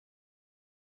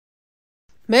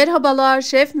Merhabalar,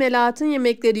 Şef Melahat'ın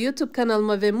Yemekleri YouTube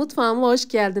kanalıma ve mutfağıma hoş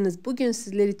geldiniz. Bugün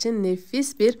sizler için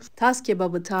nefis bir tas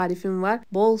kebabı tarifim var.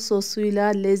 Bol sosuyla,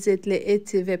 lezzetli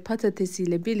eti ve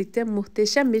patatesiyle birlikte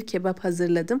muhteşem bir kebap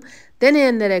hazırladım.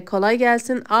 Deneyenlere kolay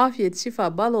gelsin, afiyet,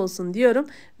 şifa, bal olsun diyorum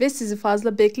ve sizi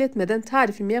fazla bekletmeden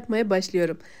tarifimi yapmaya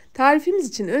başlıyorum. Tarifimiz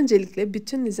için öncelikle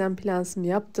bütün nizam plansımı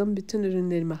yaptım, bütün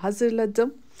ürünlerimi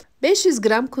hazırladım. 500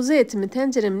 gram kuzu etimi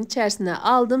tenceremin içerisine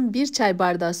aldım. 1 çay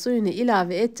bardağı suyunu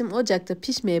ilave ettim. Ocakta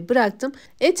pişmeye bıraktım.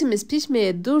 Etimiz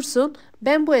pişmeye dursun.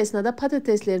 Ben bu esnada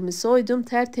patateslerimi soydum.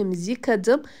 Tertemiz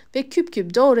yıkadım ve küp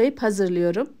küp doğrayıp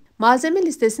hazırlıyorum. Malzeme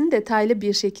listesini detaylı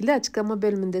bir şekilde açıklama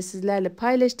bölümünde sizlerle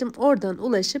paylaştım. Oradan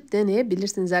ulaşıp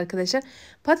deneyebilirsiniz arkadaşlar.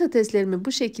 Patateslerimi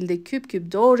bu şekilde küp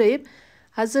küp doğrayıp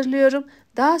hazırlıyorum.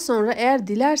 Daha sonra eğer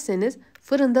dilerseniz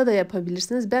fırında da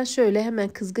yapabilirsiniz. Ben şöyle hemen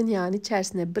kızgın yağın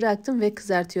içerisine bıraktım ve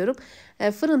kızartıyorum.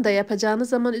 Fırında yapacağınız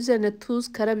zaman üzerine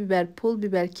tuz, karabiber, pul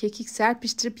biber, kekik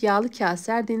serpiştirip yağlı kağıt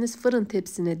serdiğiniz fırın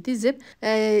tepsisine dizip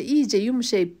iyice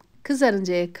yumuşayıp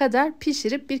kızarıncaya kadar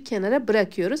pişirip bir kenara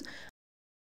bırakıyoruz.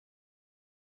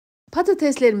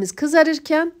 Patateslerimiz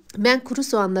kızarırken ben kuru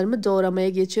soğanlarımı doğramaya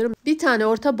geçiyorum. Bir tane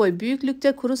orta boy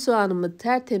büyüklükte kuru soğanımı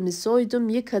tertemiz soydum,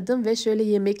 yıkadım ve şöyle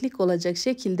yemeklik olacak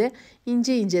şekilde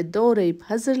ince ince doğrayıp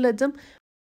hazırladım.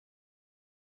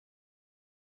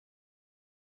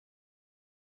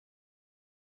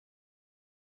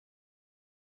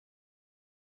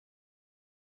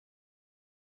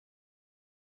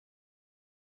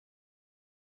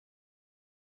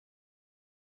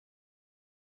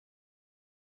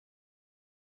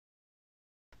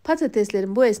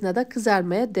 Patateslerim bu esnada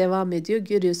kızarmaya devam ediyor.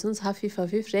 Görüyorsunuz hafif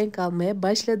hafif renk almaya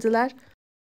başladılar.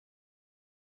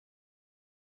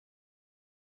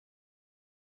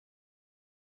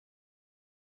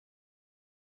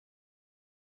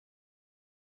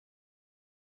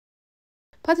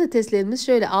 Patateslerimiz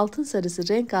şöyle altın sarısı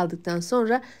renk aldıktan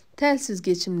sonra tel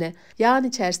süzgecimle yağın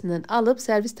içerisinden alıp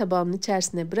servis tabağımın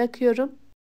içerisine bırakıyorum.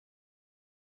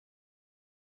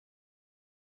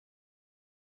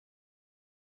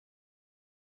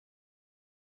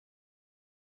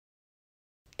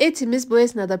 Etimiz bu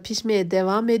esnada pişmeye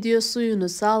devam ediyor. Suyunu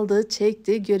saldı,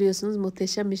 çekti. Görüyorsunuz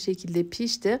muhteşem bir şekilde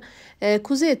pişti.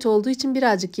 Kuzu eti olduğu için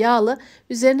birazcık yağlı.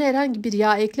 Üzerine herhangi bir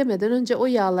yağ eklemeden önce o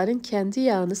yağların kendi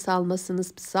yağını salmasını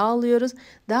sağlıyoruz.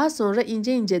 Daha sonra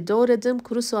ince ince doğradığım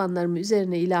kuru soğanlarımı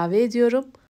üzerine ilave ediyorum.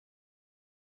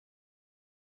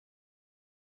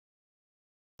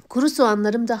 Kuru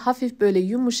soğanlarım da hafif böyle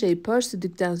yumuşayıp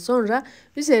pörsüdükten sonra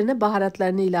üzerine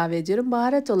baharatlarını ilave ediyorum.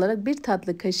 Baharat olarak 1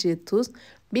 tatlı kaşığı tuz,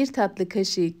 1 tatlı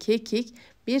kaşığı kekik,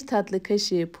 1 tatlı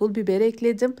kaşığı pul biber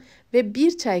ekledim ve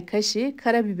 1 çay kaşığı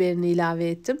karabiberini ilave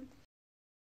ettim.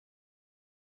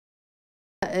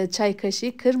 Çay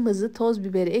kaşığı kırmızı toz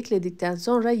biberi ekledikten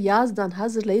sonra yazdan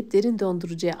hazırlayıp derin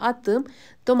dondurucuya attığım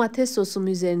domates sosumu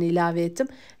üzerine ilave ettim.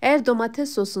 Eğer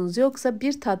domates sosunuz yoksa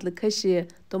 1 tatlı kaşığı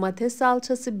domates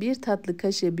salçası, 1 tatlı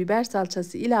kaşığı biber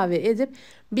salçası ilave edip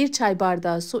 1 çay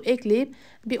bardağı su ekleyip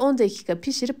bir 10 dakika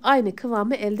pişirip aynı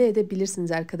kıvamı elde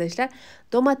edebilirsiniz arkadaşlar.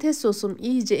 Domates sosum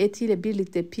iyice etiyle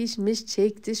birlikte pişmiş,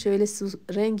 çekti. Şöyle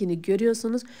rengini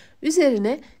görüyorsunuz.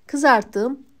 Üzerine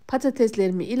kızarttığım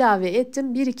patateslerimi ilave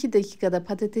ettim. 1-2 dakikada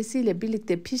patatesiyle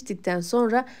birlikte piştikten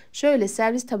sonra şöyle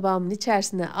servis tabağımın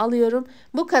içerisine alıyorum.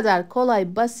 Bu kadar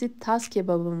kolay, basit tas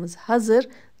kebabımız hazır.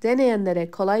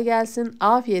 Deneyenlere kolay gelsin.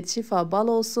 Afiyet, şifa, bal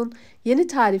olsun. Yeni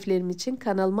tariflerim için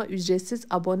kanalıma ücretsiz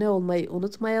abone olmayı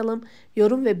unutmayalım.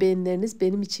 Yorum ve beğenileriniz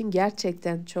benim için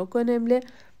gerçekten çok önemli.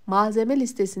 Malzeme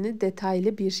listesini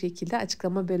detaylı bir şekilde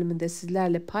açıklama bölümünde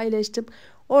sizlerle paylaştım.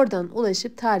 Oradan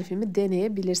ulaşıp tarifimi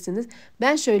deneyebilirsiniz.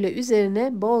 Ben şöyle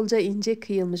üzerine bolca ince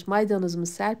kıyılmış maydanozumu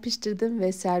serpiştirdim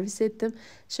ve servis ettim.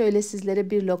 Şöyle sizlere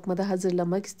bir lokmada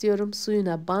hazırlamak istiyorum.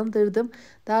 Suyuna bandırdım.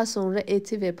 Daha sonra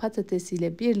eti ve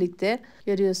patatesiyle birlikte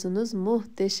görüyorsunuz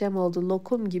muhteşem oldu.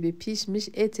 Lokum gibi pişmiş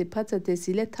eti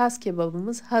patatesiyle tas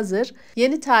kebabımız hazır.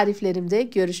 Yeni tariflerimde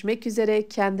görüşmek üzere.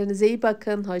 Kendinize iyi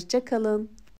bakın. Hoşça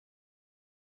kalın.